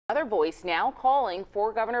Another voice now calling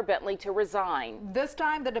for Governor Bentley to resign. This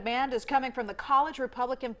time the demand is coming from the College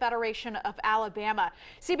Republican Federation of Alabama.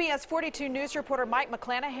 CBS 42 News reporter Mike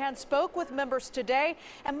McClanahan spoke with members today.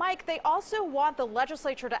 And Mike, they also want the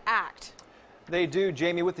legislature to act. They do,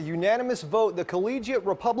 Jamie. With the unanimous vote, the Collegiate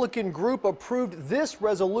Republican group approved this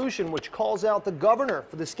resolution, which calls out the governor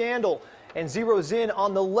for the scandal and zeroes in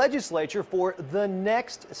on the legislature for the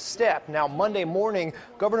next step. Now, Monday morning,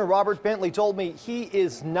 Governor Robert Bentley told me he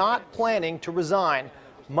is not planning to resign.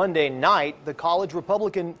 Monday night, the College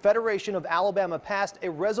Republican Federation of Alabama passed a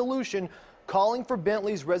resolution calling for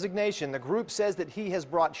Bentley's resignation. The group says that he has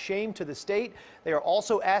brought shame to the state. They are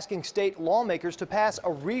also asking state lawmakers to pass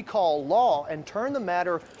a recall law and turn the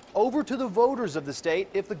matter over to the voters of the state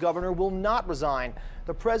if the governor will not resign.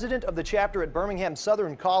 The president of the chapter at Birmingham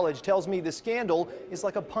Southern College tells me the scandal is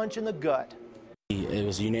like a punch in the gut. It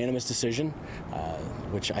was a unanimous decision,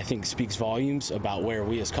 which I think speaks volumes about where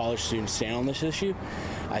we as college students stand on this issue.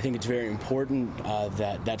 I think it's very important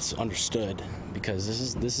that that's understood, because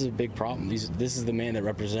this is a big problem. This is the man that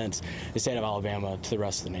represents the state of Alabama to the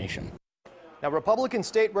rest of the nation. Now, Republican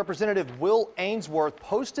State Representative Will Ainsworth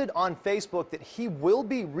posted on Facebook that he will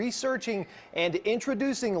be researching and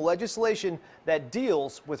introducing legislation that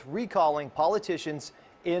deals with recalling politicians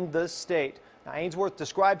in the state. Now, Ainsworth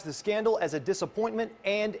describes the scandal as a disappointment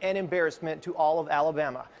and an embarrassment to all of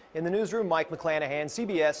Alabama. In the newsroom, Mike McClanahan,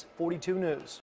 CBS 42 News.